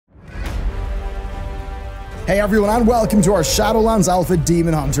Hey everyone, and welcome to our Shadowlands Alpha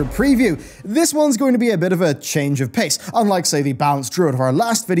Demon Hunter preview. This one's going to be a bit of a change of pace. Unlike, say, the Balanced Druid of our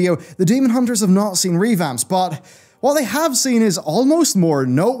last video, the Demon Hunters have not seen revamps, but what they have seen is almost more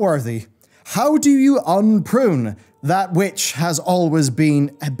noteworthy. How do you unprune that which has always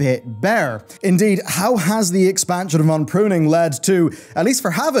been a bit bare? Indeed, how has the expansion of unpruning led to, at least for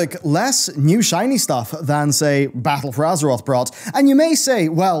Havoc, less new shiny stuff than, say, Battle for Azeroth brought? And you may say,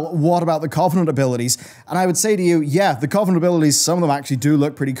 well, what about the Covenant abilities? And I would say to you, yeah, the Covenant abilities, some of them actually do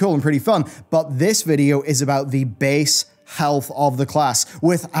look pretty cool and pretty fun, but this video is about the base health of the class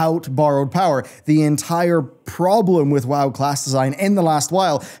without borrowed power. The entire problem with WoW class design in the last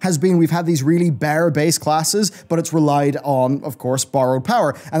while has been we've had these really bare base classes, but it's relied on, of course, borrowed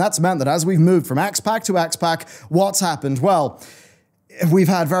power. And that's meant that as we've moved from X-Pack to X-Pack, what's happened? Well, we've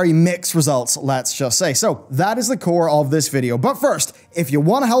had very mixed results, let's just say. So that is the core of this video. But first, if you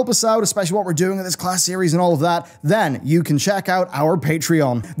want to help us out, especially what we're doing in this class series and all of that, then you can check out our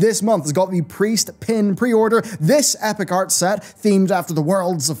Patreon. This month has got the Priest Pin pre-order, this epic art set themed after the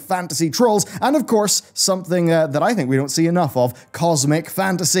worlds of fantasy trolls, and of course, something that I think we don't see enough of, cosmic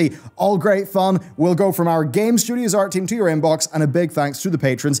fantasy. All great fun. We'll go from our Game Studios art team to your inbox, and a big thanks to the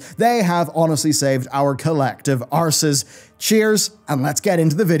patrons. They have honestly saved our collective arses. Cheers, and let's get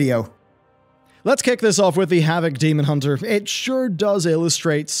into the video. Let's kick this off with the Havoc Demon Hunter. It sure does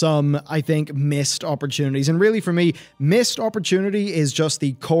illustrate some, I think, missed opportunities. And really for me, missed opportunity is just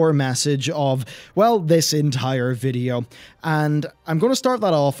the core message of, well, this entire video. And I'm going to start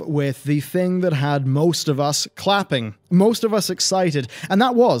that off with the thing that had most of us clapping, most of us excited. And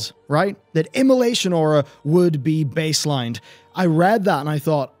that was, right, that Immolation Aura would be baselined. I read that and I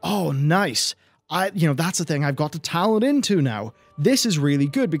thought, oh, nice. That's the thing I've got to talent into now. This is really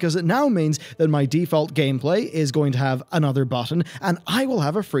good because it now means that my default gameplay is going to have another button and I will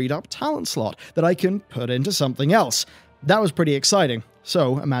have a freed up talent slot that I can put into something else. That was pretty exciting.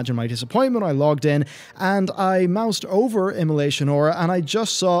 So imagine my disappointment. I logged in and I moused over Immolation Aura and I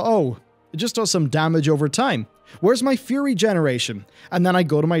just saw, oh, it just does some damage over time. Where's my Fury generation? And then I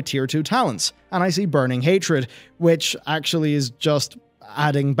go to my tier 2 talents and I see Burning Hatred, which actually is just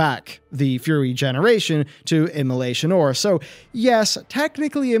adding back the Fury generation to Immolation Aura. So yes,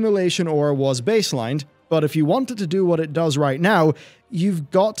 technically Immolation Aura was baselined, but if you wanted to do what it does right now, you've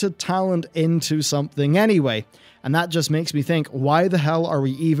got to talent into something anyway. And that just makes me think, why the hell are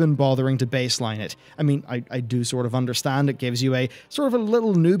we even bothering to baseline it? I mean, I do sort of understand it gives you a sort of a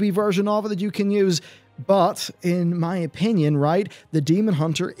little newbie version of it that you can use, but in my opinion, right, the Demon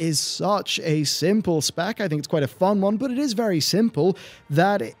Hunter is such a simple spec. I think it's quite a fun one, but it is very simple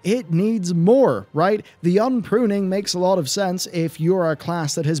that it needs more, right? The unpruning makes a lot of sense if you're a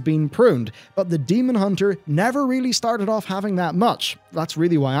class that has been pruned, but the Demon Hunter never really started off having that much. That's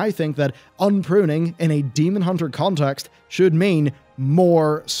really why I think that unpruning in a Demon Hunter context should mean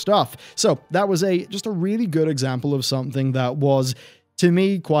more stuff. So that was just a really good example of something that was, to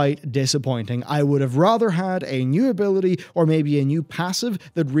me, quite disappointing. I would have rather had a new ability or maybe a new passive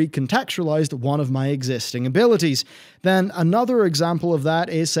that recontextualized one of my existing abilities. Then another example of that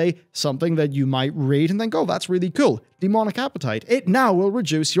is, say, something that you might read and think, oh, that's really cool. Demonic Appetite. It now will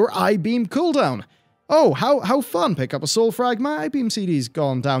reduce your I-Beam cooldown. Oh, how fun. Pick up a Soul Frag. My I-Beam CD's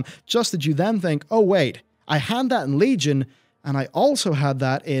gone down. Just that you then think, oh, wait, I had that in Legion, and I also had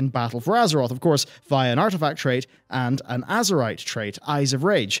that in Battle for Azeroth, of course, via an artifact trait and an Azerite trait, Eyes of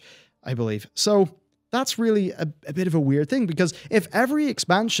Rage, I believe. So that's really a bit of a weird thing, because if every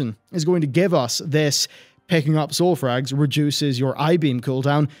expansion is going to give us this picking up soul frags reduces your I-Beam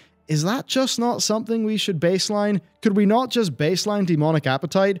cooldown, is that just not something we should baseline? Could we not just baseline Demonic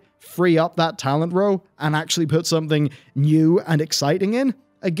Appetite, free up that talent row, and actually put something new and exciting in?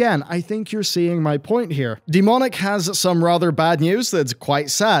 Again, I think you're seeing my point here. Demonic has some rather bad news that's quite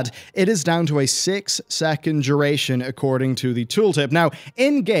sad. It is down to a 6-second duration according to the tooltip. Now,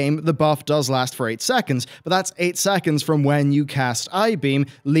 in-game, the buff does last for 8 seconds, but that's 8 seconds from when you cast I-Beam,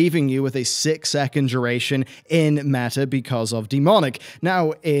 leaving you with a 6-second duration in meta because of Demonic.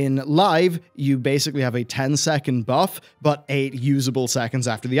 Now, in live, you basically have a 10-second buff, but 8 usable seconds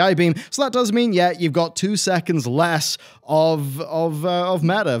after the I-Beam, so that does mean, yeah, you've got 2 seconds less of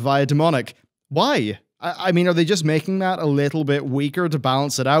meta via Demonic. Why? I mean, are they just making that a little bit weaker to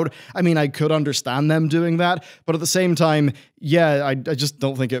balance it out? I mean, I could understand them doing that, but at the same time, yeah, I just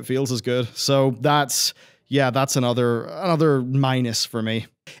don't think it feels as good. So that's another minus for me.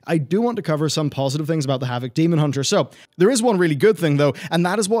 I do want to cover some positive things about the Havoc Demon Hunter. So there is one really good thing though, and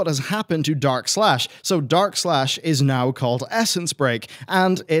that is what has happened to Dark Slash. So Dark Slash is now called Essence Break,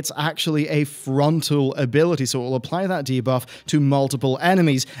 and it's actually a frontal ability, so it will apply that debuff to multiple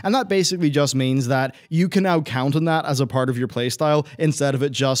enemies, and that basically just means that you can now count on that as a part of your playstyle instead of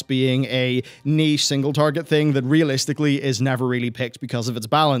it just being a niche single target thing that realistically is never really picked because of its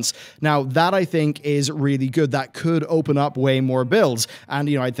balance. Now that I think is really good. That could open up way more builds, and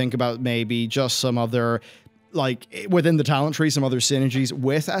you know, I think about maybe just some other, like within the talent tree, some other synergies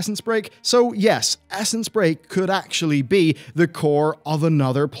with Essence Break. So yes, Essence Break could actually be the core of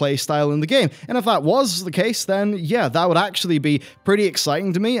another playstyle in the game. And if that was the case, then yeah, that would actually be pretty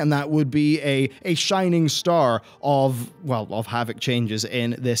exciting to me, and that would be a shining star of, well, of Havoc changes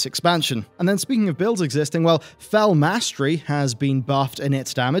in this expansion. And then speaking of builds existing, well, Fell Mastery has been buffed in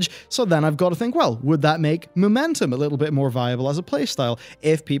its damage, so then I've got to think, well, would that make Momentum a little bit more viable as a playstyle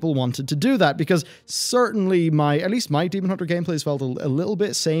if people wanted to do that? Because certainly at least my Demon Hunter gameplays felt a little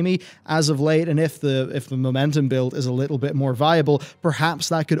bit samey as of late, and if the Momentum build is a little bit more viable, perhaps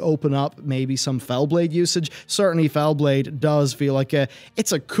that could open up maybe some Fellblade usage. Certainly Fellblade does feel like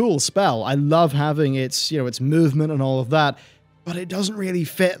it's a cool spell. I love having its, you know, its movement and all of that, but it doesn't really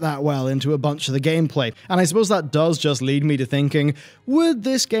fit that well into a bunch of the gameplay. And I suppose that does just lead me to thinking, would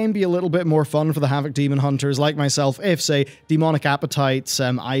this game be a little bit more fun for the Havoc Demon Hunters like myself if, say, Demonic Appetite's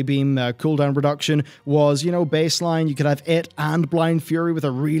I-Beam cooldown reduction was, you know, baseline? You could have it and Blind Fury with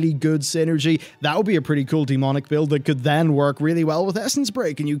a really good synergy. That would be a pretty cool demonic build that could then work really well with Essence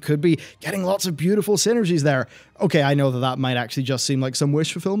Break, and you could be getting lots of beautiful synergies there. Okay, I know that might actually just seem like some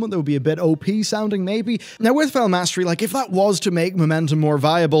wish fulfillment that would be a bit OP sounding, maybe. Now with Fell Mastery, like if that was to make Momentum more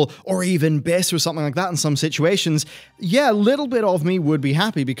viable, or even BIS or something like that in some situations, yeah, a little bit of me would be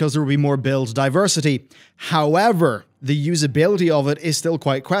happy because there would be more build diversity. However, the usability of it is still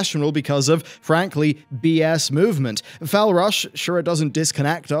quite questionable because of, frankly, BS movement. Fell Rush, sure, it doesn't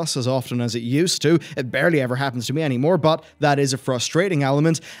disconnect us as often as it used to. It barely ever happens to me anymore, but that is a frustrating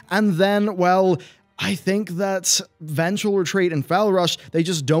element. And then, well, I think that Vengeful Retreat and Fell Rush, they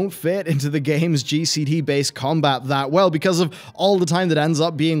just don't fit into the game's GCT-based combat that well because of all the time that ends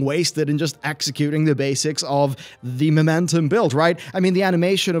up being wasted in just executing the basics of the Momentum build, right? I mean, the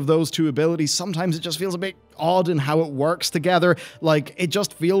animation of those two abilities, sometimes it just feels a bit odd in how it works together. Like, it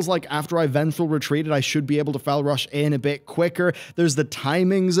just feels like after I Vengeful Retreated, I should be able to Fell Rush in a bit quicker. There's the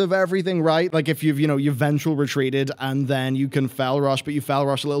timings of everything, right? Like, if you've Vengeful Retreated and then you can Fell Rush, but you Fell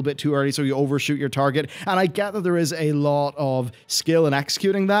Rush a little bit too early, so you overshoot your target. And I get that there is a lot of skill in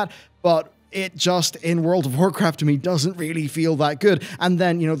executing that, but it just, in World of Warcraft, to me, doesn't really feel that good. And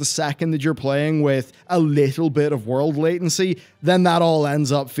then, you know, the second that you're playing with a little bit of world latency, then that all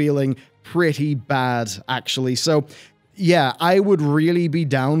ends up feeling pretty bad, actually. So yeah, I would really be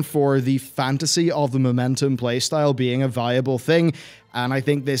down for the fantasy of the Momentum playstyle being a viable thing, and I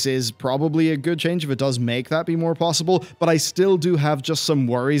think this is probably a good change if it does make that be more possible, but I still do have just some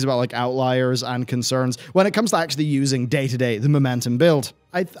worries about like outliers and concerns when it comes to actually using day-to-day the Momentum build.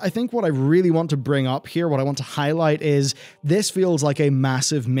 I think what I really want to bring up here, what I want to highlight is this feels like a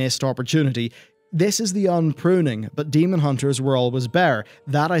massive missed opportunity. This is the unpruning, but Demon Hunters were always bare.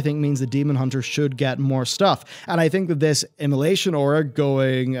 That, I think, means the Demon Hunter should get more stuff. And I think that this Immolation Aura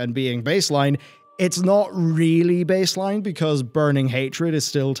going and being baseline, it's not really baseline because Burning Hatred is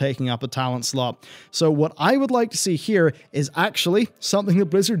still taking up a talent slot. So what I would like to see here is actually something that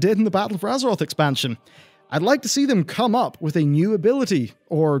Blizzard did in the Battle for Azeroth expansion. I'd like to see them come up with a new ability,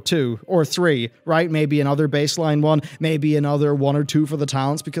 or two, or three, right? Maybe another baseline one, maybe another one or two for the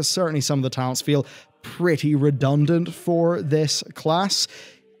talents, because certainly some of the talents feel pretty redundant for this class.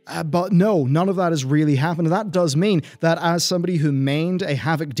 But no, none of that has really happened. And that does mean that as somebody who mained a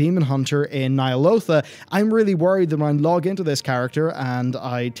Havoc Demon Hunter in Nyalotha, I'm really worried that when I log into this character and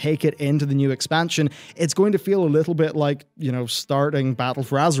I take it into the new expansion, it's going to feel a little bit like, you know, starting Battle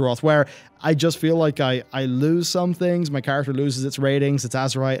for Azeroth, where I just feel like I lose some things, my character loses its ratings, its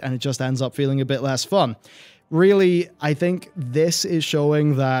Azerite, and it just ends up feeling a bit less fun. Really, I think this is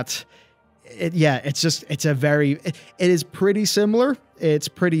showing that it is pretty similar. It's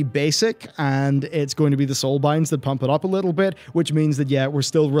pretty basic, and it's going to be the soulbinds that pump it up a little bit, which means that, yeah, we're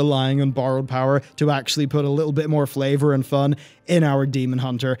still relying on borrowed power to actually put a little bit more flavor and fun in our Demon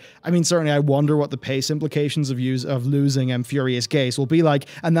Hunter. I mean, certainly I wonder what the pace implications of losing Furious Gaze will be like,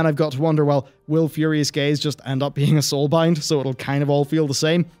 and then I've got to wonder, well, will Furious Gaze just end up being a soulbind, so it'll kind of all feel the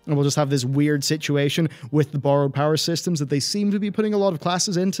same, and we'll just have this weird situation with the borrowed power systems that they seem to be putting a lot of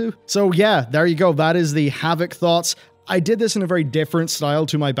classes into? So yeah, there you go. That is the Havoc thoughts. I did this in a very different style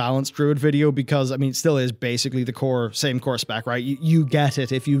to my balanced druid video because, I mean, it still is basically the same core spec, right? You get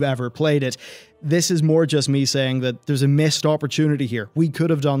it if you've ever played it. This is more just me saying that there's a missed opportunity here. We could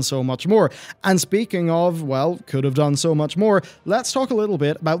have done so much more. And speaking of, well, could have done so much more, let's talk a little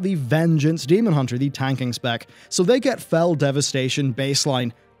bit about the Vengeance Demon Hunter, the tanking spec. So they get Fell Devastation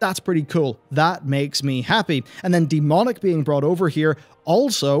baseline. That's pretty cool. That makes me happy. And then Demonic being brought over here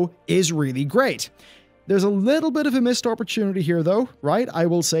also is really great. There's a little bit of a missed opportunity here though, right? I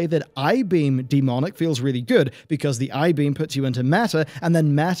will say that I-Beam Demonic feels really good because the I-Beam puts you into meta, and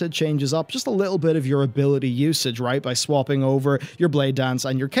then meta changes up just a little bit of your ability usage, right? By swapping over your Blade Dance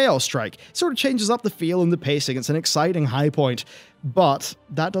and your Chaos Strike. It sort of changes up the feel and the pacing. It's an exciting high point. But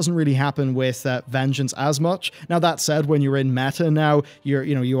that doesn't really happen with Vengeance as much. Now that said, when you're in meta now,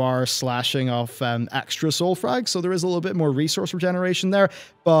 you are slashing off extra soul frags, so there is a little bit more resource regeneration there,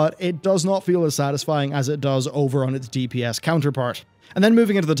 but it does not feel as satisfying as it does over on its DPS counterpart. And then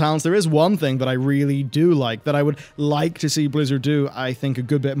moving into the talents, there is one thing that I really do like, that I would like to see Blizzard do, I think, a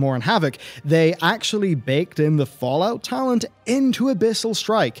good bit more in Havoc. They actually baked in the Fallout talent into Abyssal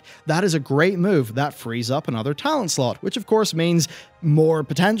Strike. That is a great move. That frees up another talent slot, which of course means more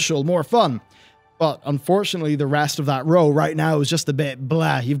potential, more fun. But unfortunately, the rest of that row right now is just a bit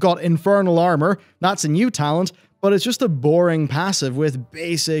blah. You've got Infernal Armor, that's a new talent, but it's just a boring passive with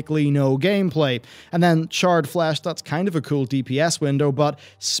basically no gameplay. And then Charred Flesh, that's kind of a cool DPS window, but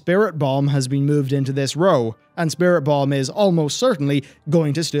Spirit Bomb has been moved into this row, and Spirit Bomb is almost certainly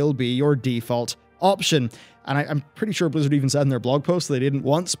going to still be your default option. And I'm pretty sure Blizzard even said in their blog post they didn't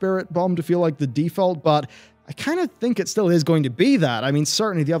want Spirit Bomb to feel like the default, but I kind of think it still is going to be that. I mean,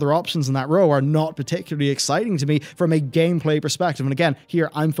 certainly the other options in that row are not particularly exciting to me from a gameplay perspective. And again, here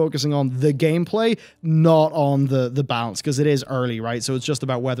I'm focusing on the gameplay, not on the balance, because it is early, right? So it's just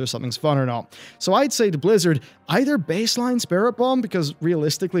about whether something's fun or not. So I'd say to Blizzard, either baseline Spirit Bomb, because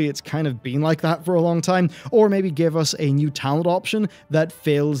realistically it's kind of been like that for a long time, or maybe give us a new talent option that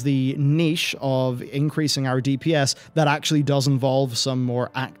fills the niche of increasing our DPS that actually does involve some more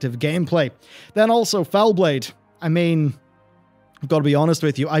active gameplay. Then also Fellblade. I mean, I've got to be honest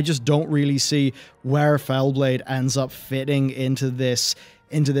with you, I just don't really see where Fellblade ends up fitting into this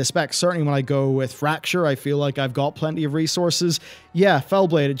spec. Certainly when I go with Fracture, I feel like I've got plenty of resources. Yeah,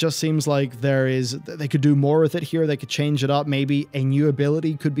 Fellblade, it just seems like they could do more with it here. They could change it up. Maybe a new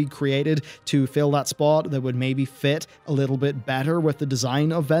ability could be created to fill that spot that would maybe fit a little bit better with the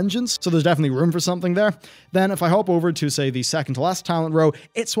design of Vengeance. So there's definitely room for something there. Then if I hop over to, say, the second to last talent row,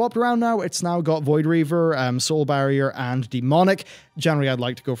 it's swapped around now. It's now got Void Reaver, Soul Barrier, and Demonic. Generally, I'd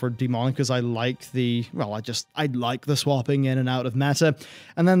like to go for Demonic because I like I like the swapping in and out of meta.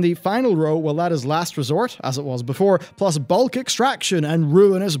 And then the final row, well, that is Last Resort, as it was before, plus Bulk Extraction and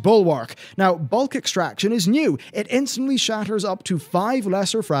Ruinous Bulwark. Now, Bulk Extraction is new. It instantly shatters up to 5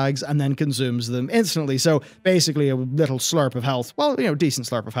 lesser frags and then consumes them instantly. So basically a little slurp of health. Well, decent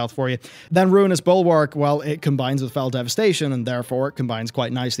slurp of health for you. Then Ruinous Bulwark, well, it combines with Fell Devastation, and therefore it combines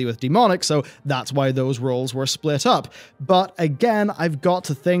quite nicely with Demonic, so that's why those roles were split up. But again, I've got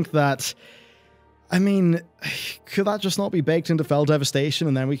to think that, I mean, could that just not be baked into Fell Devastation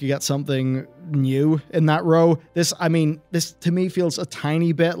and then we could get something new in that row? This to me feels a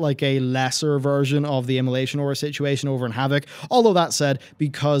tiny bit like a lesser version of the Immolation Aura situation over in Havoc. Although that said,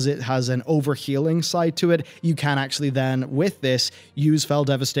 because it has an overhealing side to it, you can actually then, with this, use Fell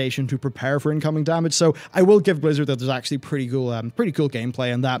Devastation to prepare for incoming damage. So I will give Blizzard that there's actually pretty cool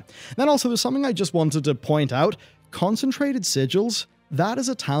gameplay in that. Then also there's something I just wanted to point out. Concentrated Sigils, that is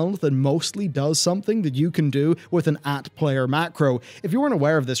a talent that mostly does something that you can do with an @player macro. If you weren't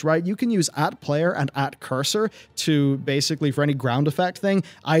aware of this, right, you can use @player and @cursor to basically, for any ground effect thing,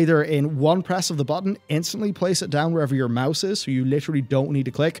 either in one press of the button, instantly place it down wherever your mouse is, so you literally don't need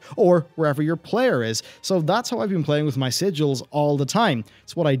to click, or wherever your player is. So that's how I've been playing with my sigils all the time.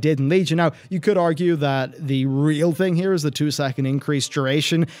 It's what I did in Legion. Now, you could argue that the real thing here is the 2-second increased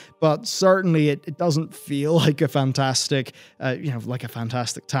duration, but certainly it doesn't feel like a fantastic, like a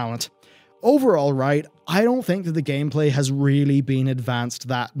fantastic talent. Overall, right, I don't think that the gameplay has really been advanced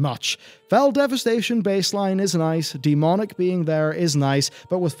that much. Fell Devastation baseline is nice, Demonic being there is nice,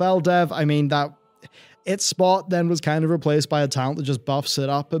 but with Fell Dev, I mean, that its spot then was kind of replaced by a talent that just buffs it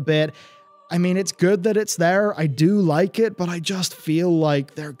up a bit. I mean, it's good that it's there, I do like it, but I just feel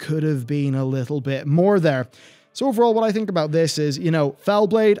like there could have been a little bit more there. So overall, what I think about this is,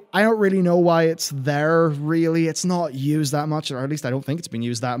 Fellblade, I don't really know why it's there, really. It's not used that much, or at least I don't think it's been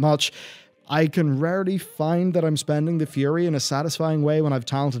used that much. I can rarely find that I'm spending the Fury in a satisfying way when I've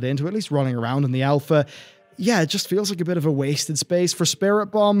talented into it, at least running around in the alpha. Yeah, it just feels like a bit of a wasted space. For Spirit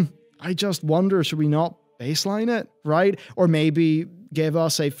Bomb, I just wonder, should we not baseline it, right? Or maybe give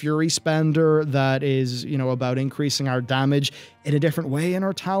us a Fury Spender that is, you know, about increasing our damage in a different way in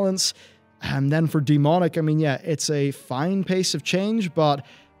our talents. And then for Demonic, I mean, yeah, it's a fine pace of change, but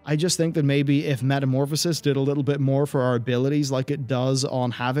I just think that maybe if Metamorphosis did a little bit more for our abilities like it does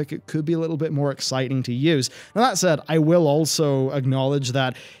on Havoc, it could be a little bit more exciting to use. Now that said, I will also acknowledge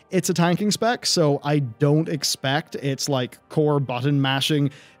that it's a tanking spec, so I don't expect its like core button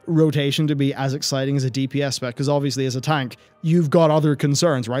mashing rotation to be as exciting as a DPS spec, because obviously as a tank, you've got other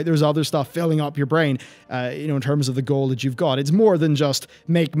concerns, right? There's other stuff filling up your brain, you know, in terms of the goal that you've got. It's more than just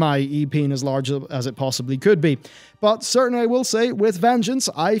make my EP as large as it possibly could be. But certainly I will say, with Vengeance,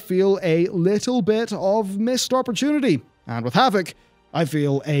 I feel a little bit of missed opportunity. And with Havoc, I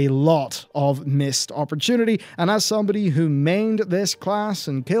feel a lot of missed opportunity. And as somebody who mained this class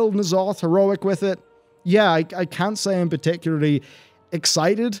and killed N'Zoth heroic with it, yeah, I can't say I'm particularly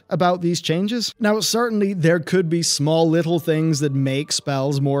excited about these changes. Now, certainly there could be small little things that make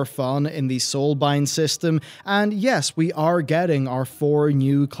spells more fun in the Soulbind system, and yes, we are getting our 4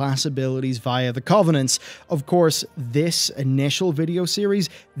 new class abilities via the Covenants. Of course, this initial video series,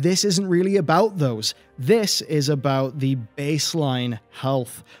 this isn't really about those. This is about the baseline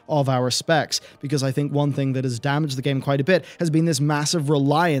health of our specs, because I think one thing that has damaged the game quite a bit has been this massive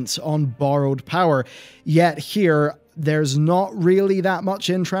reliance on borrowed power. Yet here, there's not really that much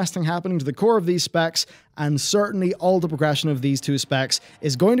interesting happening to the core of these specs, and certainly all the progression of these 2 specs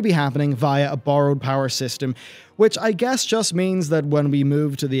is going to be happening via a borrowed power system, which I guess just means that when we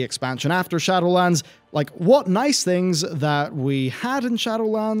move to the expansion after Shadowlands, like, what nice things that we had in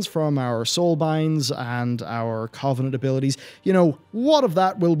Shadowlands from our Soulbinds and our Covenant abilities, you know, what of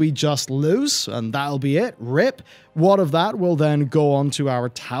that will we just lose, and that'll be it, rip? What of that will then go on to our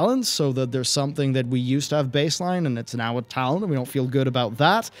talents, so that there's something that we used to have baseline and it's now a talent and we don't feel good about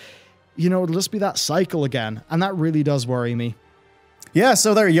that? You know, it'll just be that cycle again, and that really does worry me. Yeah,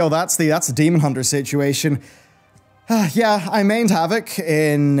 so there you go, that's the Demon Hunter situation. Yeah, I mained Havoc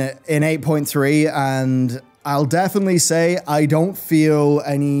in 8.3, and I'll definitely say I don't feel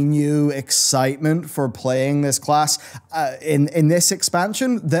any new excitement for playing this class in this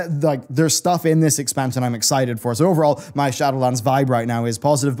expansion. There's stuff in this expansion I'm excited for. So overall, my Shadowlands vibe right now is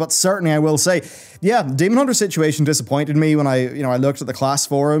positive, but certainly I will say, yeah, Demon Hunter situation disappointed me when I looked at the class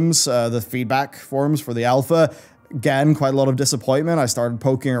forums, the feedback forums for the alpha. Again, quite a lot of disappointment. I started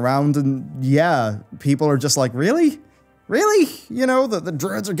poking around, and yeah, people are just like, really? Really? You know, the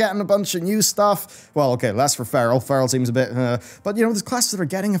druids are getting a bunch of new stuff. Well, okay, less for Feral. Feral seems a bit, but you know, there's classes that are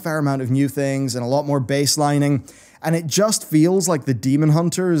getting a fair amount of new things and a lot more baselining, and it just feels like the Demon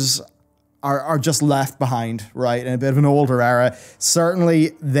Hunters are just left behind, right, in a bit of an older era.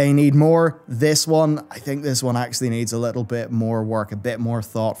 Certainly, they need more. I think this one actually needs a little bit more work, a bit more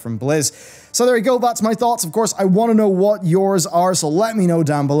thought from Blizz. So there you go, that's my thoughts. Of course, I want to know what yours are, so let me know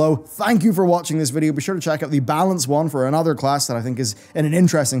down below. Thank you for watching this video. Be sure to check out the Balance one for another class that I think is in an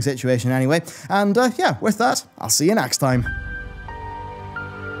interesting situation anyway. And yeah, with that, I'll see you next time.